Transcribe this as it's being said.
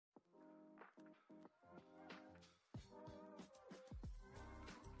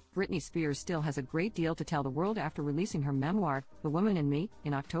Britney Spears still has a great deal to tell the world after releasing her memoir, The Woman in Me,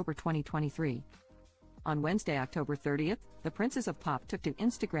 in October 2023. On Wednesday, October 30th, the Princess of Pop took to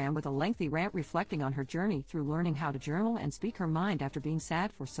Instagram with a lengthy rant reflecting on her journey through learning how to journal and speak her mind after being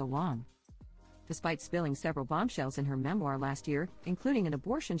sad for so long. Despite spilling several bombshells in her memoir last year, including an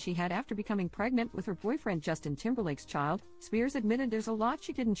abortion she had after becoming pregnant with her boyfriend Justin Timberlake's child, Spears admitted there's a lot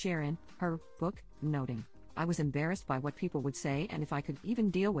she didn't share in her book, noting, "I was embarrassed by what people would say and if I could even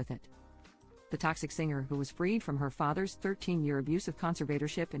deal with it." The toxic singer, who was freed from her father's 13-year abusive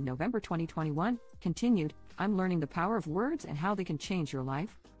conservatorship in November 2021, continued, "I'm learning the power of words and how they can change your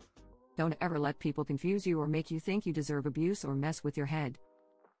life. Don't ever let people confuse you or make you think you deserve abuse or mess with your head.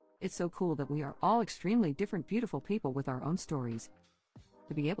 It's so cool that we are all extremely different, beautiful people with our own stories.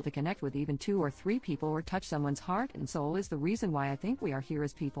 To be able to connect with even 2 or 3 people or touch someone's heart and soul is the reason why I think we are here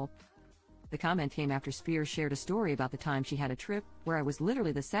as people." The comment came after Spears shared a story about the time she had a trip where "I was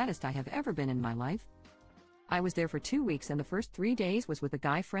literally the saddest I have ever been in my life. I was there for 2 weeks and the first 3 days was with a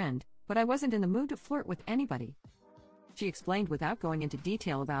guy friend, but I wasn't in the mood to flirt with anybody." She explained without going into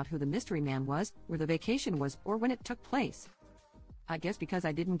detail about who the mystery man was, where the vacation was, or when it took place. "I guess because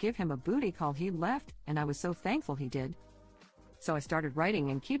I didn't give him a booty call he left, and I was so thankful he did. So I started writing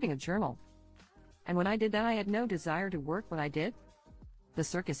and keeping a journal. And when I did that I had no desire to work what I did." The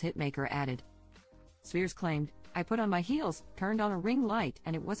circus hitmaker added. Spears claimed, "I put on my heels, turned on a ring light,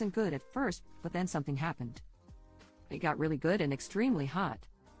 and it wasn't good at first, but then something happened. It got really good and extremely hot.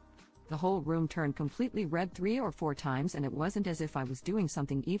 The whole room turned completely red 3 or 4 times, and it wasn't as if I was doing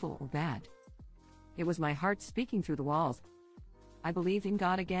something evil or bad. It was my heart speaking through the walls. I believed in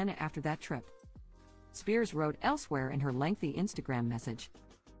God again after that trip." Spears wrote elsewhere in her lengthy Instagram message,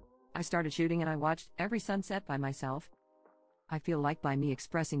 "I started shooting and I watched every sunset by myself. I feel like by me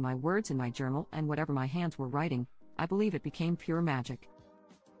expressing my words in my journal and whatever my hands were writing, I believe it became pure magic.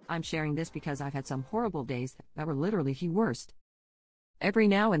 I'm sharing this because I've had some horrible days that were literally the worst. Every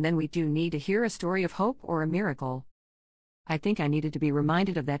now and then we do need to hear a story of hope or a miracle. I think I needed to be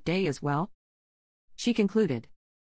reminded of that day as well," she concluded.